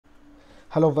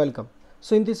Hello, welcome.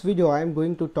 So in this video I am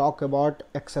going to talk about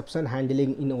exception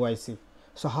handling in OIC.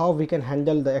 So how we can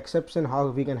handle the exception, how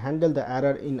we can handle the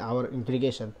error in our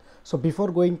integration. So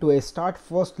before going to a start,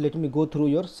 first let me go through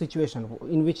your situation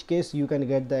in which case you can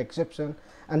get the exception,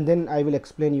 and then I will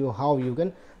explain you how you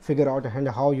can figure out and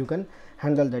how you can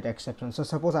handle that exception. So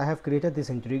suppose I have created this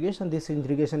integration. This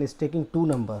integration is taking two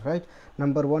number, right,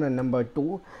 number 1 and number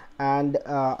 2, and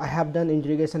I have done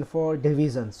integration for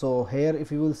division. So here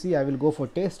if you will see, I will go for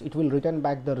test, it will return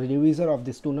back the divisor of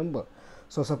these two number.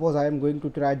 So suppose I am going to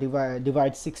try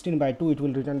divide 16 by 2, it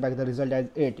will return back the result as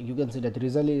 8. You can see that the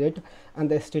result is 8 and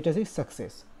the status is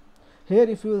success. Here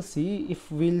if you will see, if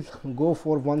we'll go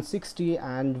for 160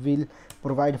 and we'll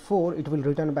provide 4, it will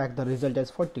return back the result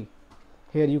as 40.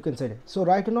 Here you can see it. So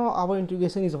right now our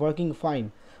integration is working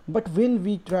fine, but when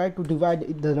we try to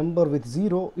divide the number with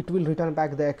 0, it will return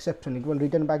back the exception, it will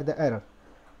return back the error.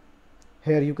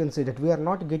 Here you can see that we are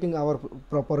not getting our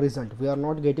proper result, we are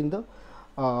not getting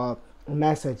the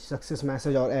message, success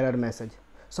message or error message.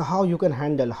 So how you can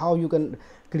handle, how you can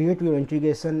create your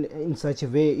integration in such a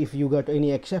way, if you got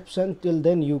any exception, till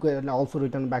then you can also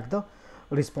return back the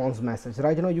response message.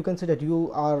 Right now you can see that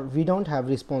we don't have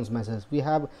response message, we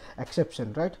have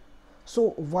exception, right?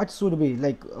 So what should be,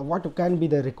 like, what can be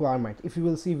the requirement? If you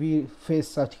will see, we face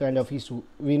such kind of issue,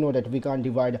 we know that we can't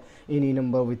divide any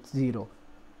number with 0.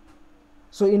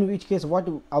 So in which case what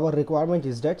our requirement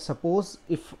is that, suppose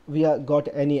if we are got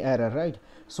any error, right?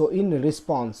 So in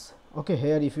response, okay,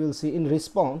 here if you will see, in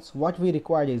response what we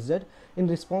required is that, in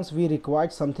response we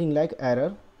required something like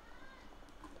error,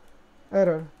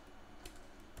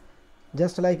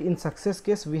 just like in success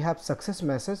case we have success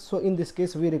message. So in this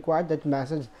case we require that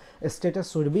message status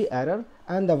should be error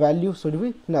and the value should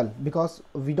be null, because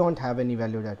we don't have any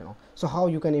value right now. So how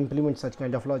you can implement such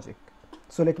kind of logic?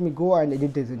 So let me go and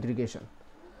edit this integration.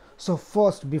 So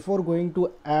first, before going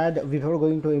to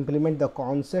implement the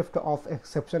concept of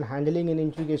exception handling in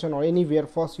integration or anywhere,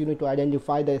 first you need to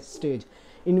identify the stage,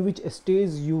 in which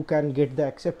stage you can get the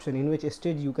exception, in which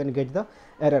stage you can get the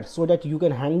error, so that you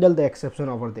can handle the exception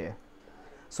over there.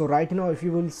 So right now if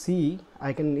you will see,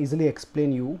 I can easily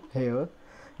explain you here.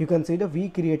 You can see that we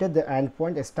created the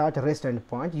endpoint, start rest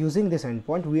endpoint. Using this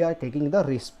endpoint we are taking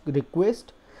the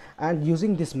request, and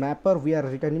using this mapper we are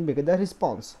returning back the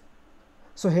response.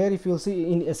 So here if you will see,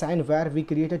 in assign var we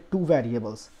created two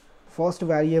variables. First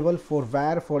variable for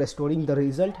var for storing the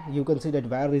result, you can see that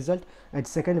var result, and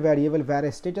second variable var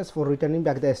status for returning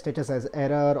back the status as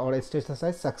error or status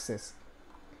as success.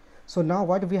 So now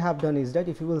what we have done is that,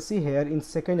 if you will see here in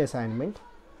second assignment,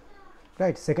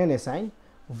 right, second assign,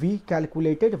 we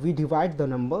calculated, we divide the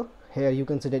number. Here you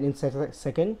can see that in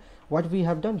second what we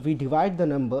have done, we divide the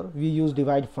number, we use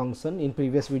divide function. In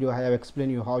previous video I have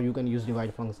explained you how you can use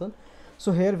divide function.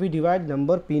 So here we divide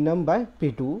number pnum by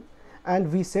p2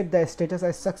 and we set the status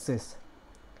as success,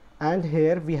 and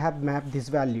here we have mapped this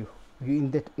value in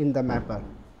the mapper,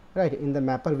 right? In the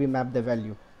mapper we map the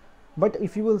value. But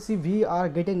if you will see, we are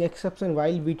getting exception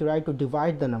while we try to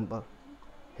divide the number.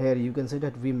 Here you can see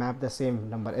that we map the same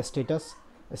number, status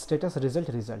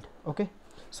result. Okay,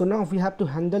 so now we have to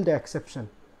handle the exception.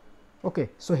 Okay,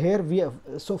 so here we have,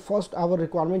 so first our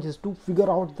requirement is to figure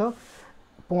out the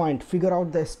point, figure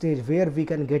out the stage where we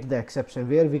can get the exception,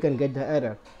 where we can get the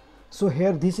error. So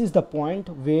here this is the point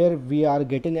where we are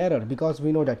getting error, because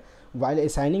we know that while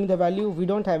assigning the value we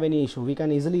don't have any issue, we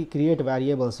can easily create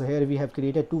variables. So here we have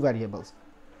created two variables,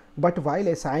 but while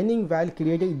assigning, while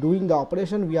doing the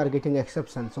operation, we are getting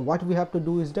exception. So what we have to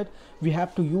do is that we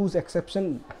have to use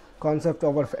exception concept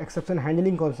over exception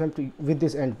handling concept with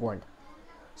this endpoint.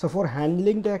 So for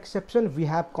handling the exception we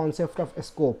have concept of a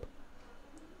scope.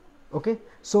 Okay,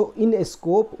 so in a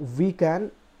scope we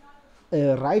can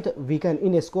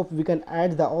in a scope we can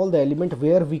add all the element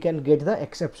where we can get the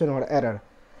exception or error,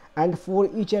 and for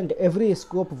each and every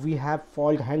scope we have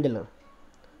fault handler.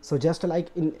 So just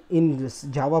like in this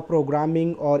Java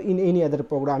programming or in any other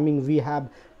programming, we have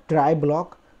try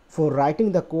block for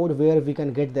writing the code where we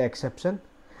can get the exception,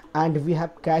 and we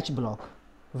have catch block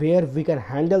where we can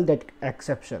handle that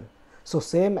exception. So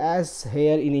same as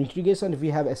here in integration we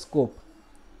have a scope.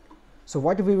 So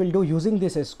what we will do, using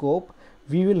this scope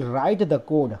we will write the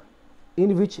code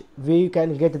in which we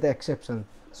can get the exception.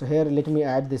 So here let me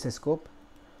add this scope.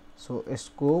 So a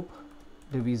scope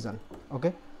division.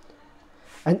 Okay,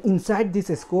 and inside this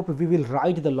scope we will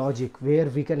write the logic where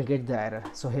we can get the error.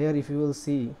 So here if you will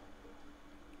see,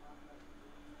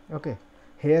 okay,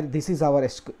 here this is our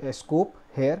scope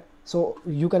here. So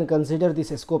you can consider this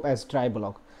scope as try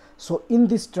block. So in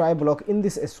this try block, in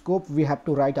this scope, we have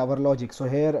to write our logic. So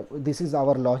here this is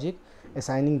our logic,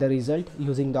 assigning the result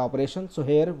using the operation. So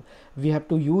here we have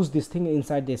to use this thing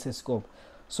inside this scope.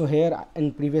 So here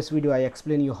in previous video I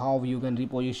explained you how you can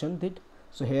reposition it.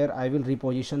 So here I will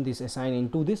reposition this assign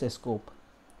into this scope.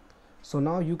 So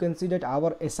now you can see that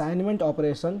our assignment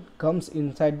operation comes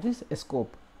inside this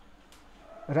scope,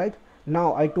 right?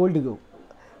 Now I told you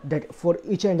that for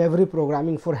each and every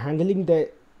programming, for handling the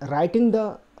writing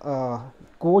the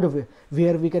code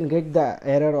where we can get the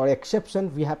error or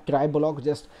exception, we have try block,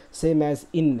 just same as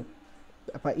in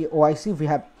OIC we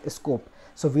have a scope.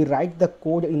 So we write the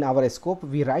code in our scope,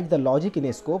 we write the logic in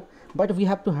a scope, but we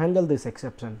have to handle this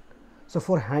exception. So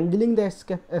for handling the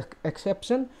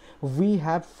exception, we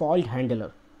have fault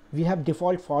handler, we have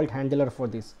default fault handler for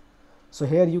this. So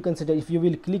here you can see that if you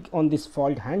will click on this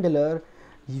fault handler,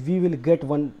 we will get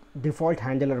one default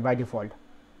handler by default.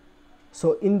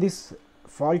 So in this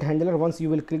fault handler, once you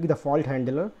will click the fault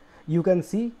handler, you can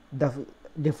see the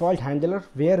default handler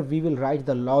where we will write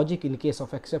the logic in case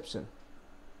of exception.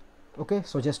 Okay,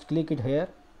 so just click it here.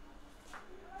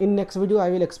 In next video I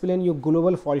will explain you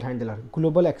global fault handler,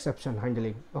 global exception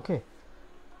handling. Okay,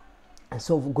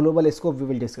 so global scope we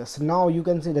will discuss. Now you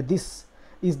can see that this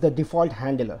is the default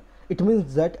handler. It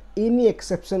means that any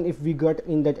exception if we got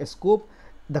in that scope,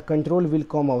 the control will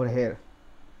come over here.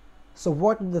 So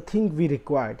what the thing we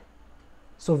required?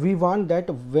 So we want that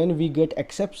when we get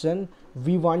exception,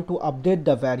 we want to update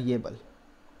the variable.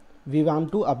 We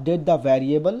want to update the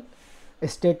variable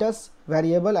status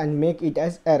variable and make it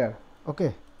as error.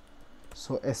 Okay,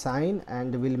 so assign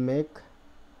and we'll make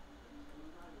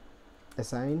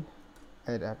assign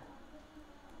error.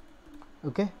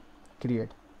 Okay, create.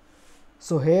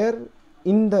 So here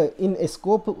in a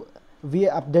scope we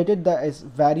updated the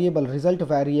variable result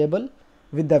variable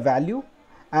with the value,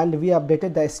 and we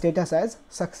updated the status as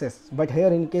success, but here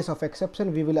in case of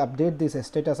exception we will update this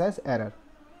status as error.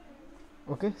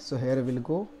 Okay, so here we'll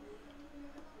go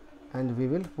and we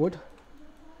will put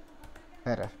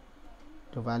error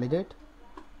to validate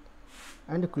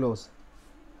and close.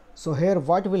 So here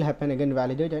what will happen, again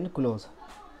validate and close.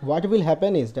 What will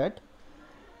happen is that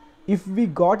if we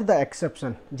got the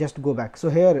exception, just go back. So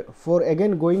here for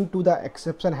again going to the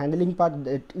exception handling part,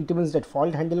 it means that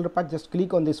fault handler part, just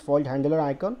click on this fault handler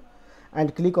icon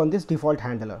and click on this default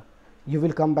handler. You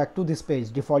will come back to this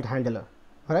page, default handler.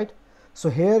 All right, so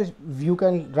here you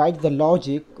can write the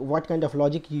logic, what kind of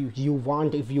logic you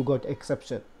want if you got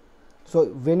exception. So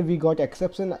when we got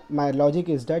exception, my logic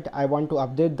is that I want to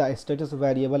update the status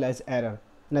variable as error,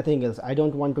 nothing else. I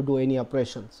don't want to do any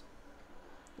operations.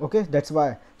 Okay, that's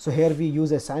why. So here we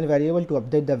use assign variable to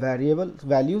update the variable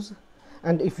values,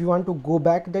 and if you want to go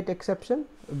back that exception,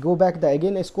 go back the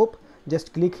again scope,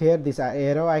 just click here this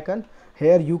arrow icon.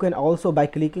 Here you can also, by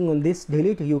clicking on this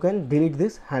delete, you can delete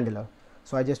this handler.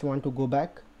 So I just want to go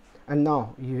back, and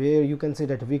now here you can see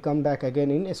that we come back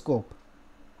again in scope.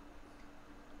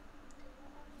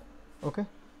 Okay,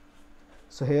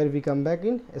 so here we come back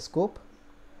in scope.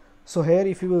 So here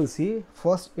if you will see,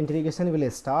 first integration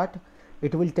will start.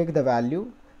 It will take the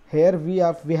value. Here we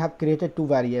have created two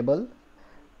variable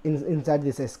inside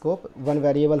this scope, one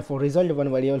variable for result,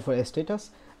 one variable for status,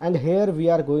 and here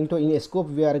we are going to, in a scope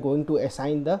we are going to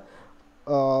assign the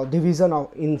division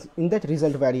of in that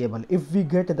result variable. If we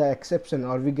get the exception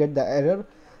or we get the error,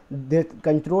 the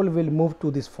control will move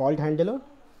to this fault handler,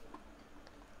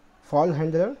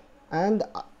 and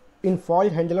in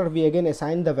fault handler we again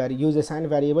assign the use assign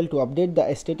variable to update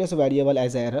the status variable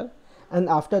as error, and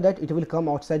after that it will come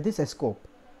outside this scope.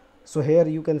 So here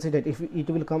you can see that if it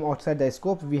will come outside the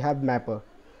scope, we have mapper.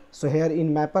 So here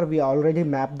in mapper we already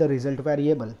mapped the result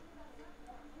variable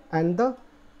and the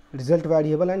result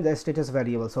variable and the status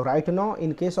variable. So right now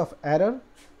in case of error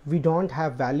we don't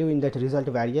have value in that result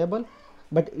variable,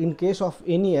 but in case of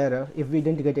any error, if we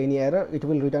didn't get any error, it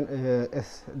will return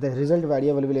the result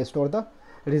variable will store the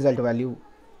result value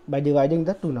by dividing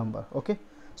the two number. Okay,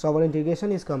 so our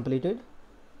integration is completed.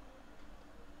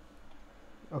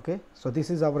 Okay, so this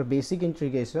is our basic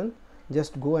integration.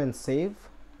 Just go and save,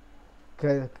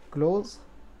 close.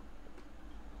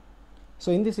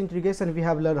 So in this integration we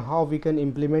have learned how we can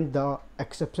implement the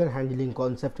exception handling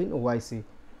concept in OIC,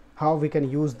 how we can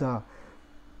use the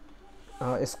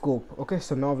scope. Okay,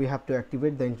 so now we have to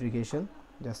activate the integration.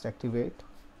 Just activate,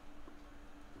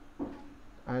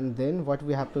 and then what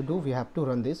we have to do, we have to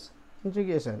run this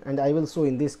integration, and I will show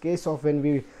in this case of when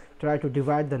we try to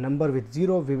divide the number with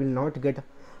 0, we will not get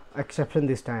exception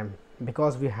this time,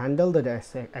 because we handle the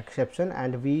exception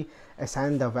and we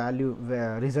assign the value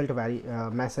result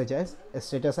message as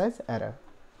status as error.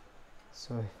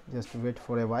 So just wait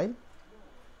for a while.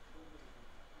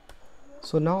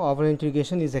 So now our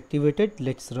integration is activated.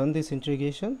 Let's run this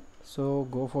integration. So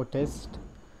go for test,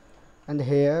 and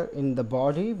here in the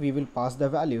body we will pass the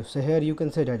value. So here you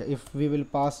can say that if we will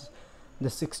pass the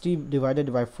 60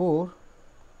 divided by 4,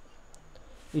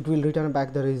 it will return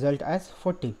back the result as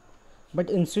 40. But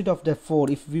instead of the 4,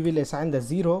 if we will assign the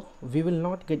 0, we will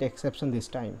not get exception this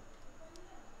time.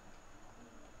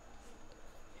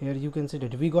 Here you can see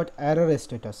that we got error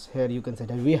status. Here you can see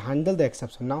that we handle the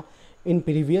exception. Now in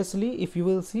previously, if you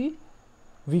will see,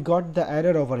 we got the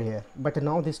error over here, but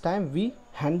now this time we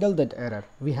handle that error,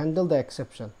 we handle the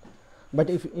exception.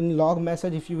 But if in log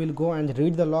message, if you will go and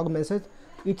read the log message,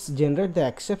 it's generate the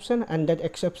exception, and that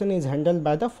exception is handled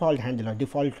by the fault handler,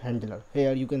 default handler.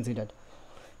 Here you can see that.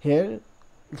 Here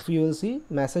if you will see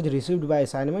message received by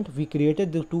assignment, we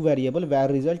created the two variable var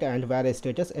result and var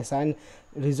status, assign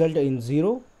result in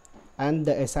 0 and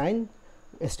the assign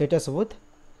status with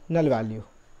null value.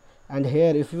 And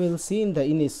here if you will see in the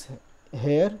init,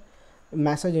 here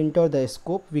message enter the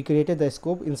scope, we created the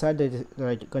scope inside the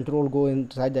right control go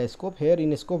inside the scope. Here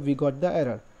in scope we got the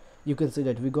error. You can see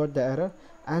that we got the error,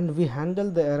 and we handle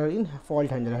the error in fault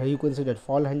handler. Here you can see that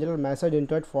fault handler message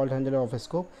entered fault handler of a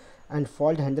scope, and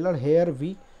fault handler here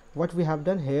we what we have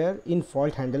done here in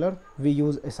fault handler, we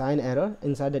use assign error.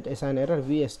 Inside that assign error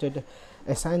we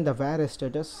assign the var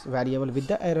status variable with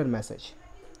the error message,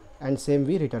 and same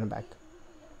we return back.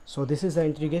 So this is the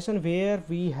integration where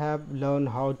we have learned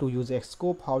how to use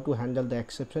Xscope, how to handle the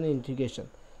exception in integration.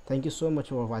 Thank you so much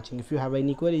for watching. If you have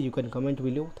any query, you can comment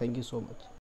below. Thank you so much.